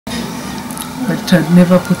but it had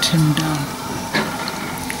never put him down.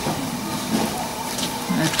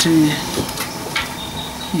 But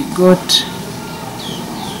he got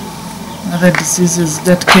other diseases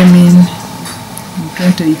that came in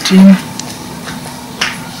 2018.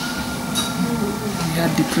 He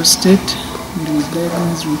had the prostate, and he was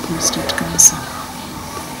diagnosed with prostate cancer,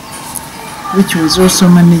 which was also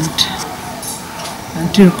managed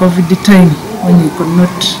until COVID time, when he could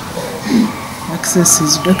not access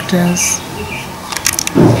his doctors.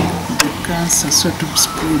 The cancer sort of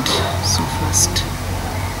spread so fast,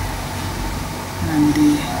 and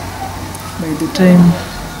by the time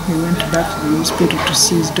he went back to the hospital to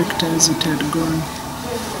see his doctors, it had gone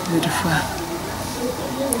very far.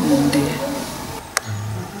 And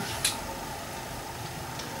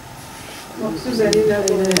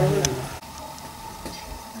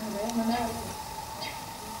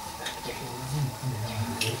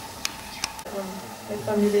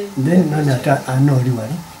then none at all, I know you are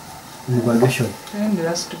in evaluation. and the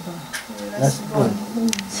last one. Last one.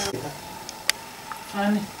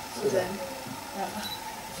 Funny.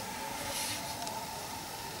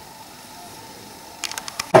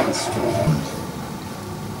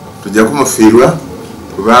 Tujja kumufiirwa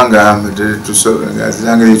kubanga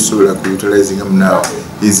aziranga yetusobola kuutilizing him now.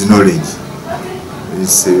 His knowledge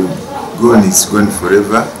is gone, is gone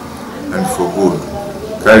forever and for good.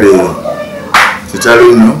 Kale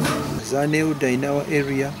kitalo nno Zaneuda in our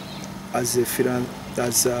area as a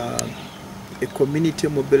community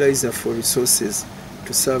mobilizer for resources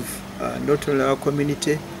to serve not only our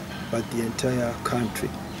community but the entire country.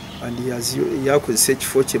 And he has yakozesa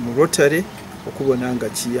ekifo kye mu Rotary okubona nga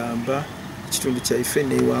kiyamba ekitundu kyaife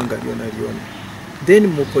n'eiwanga lyona lyona. Then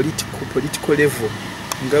mu political level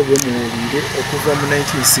nga bwe muwulire okuva mu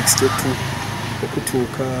 1962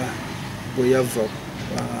 okutuuka bwe yava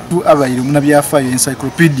abayire muna byafaayo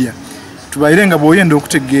encyclopedia tubayire nga bw'oyenda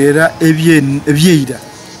okutegeera ebyeyira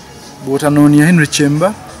bw'otanoonya Henry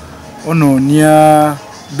Kyemba onoonya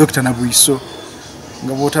Dr. Nabwiso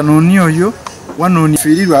nga bw'otanoonya oyo wanoonya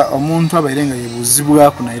fiirirwa omuntu abayire nga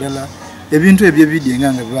yebuuzibwako nairala ebintu ebyebidye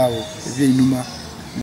nga bibaawo ebyeinuma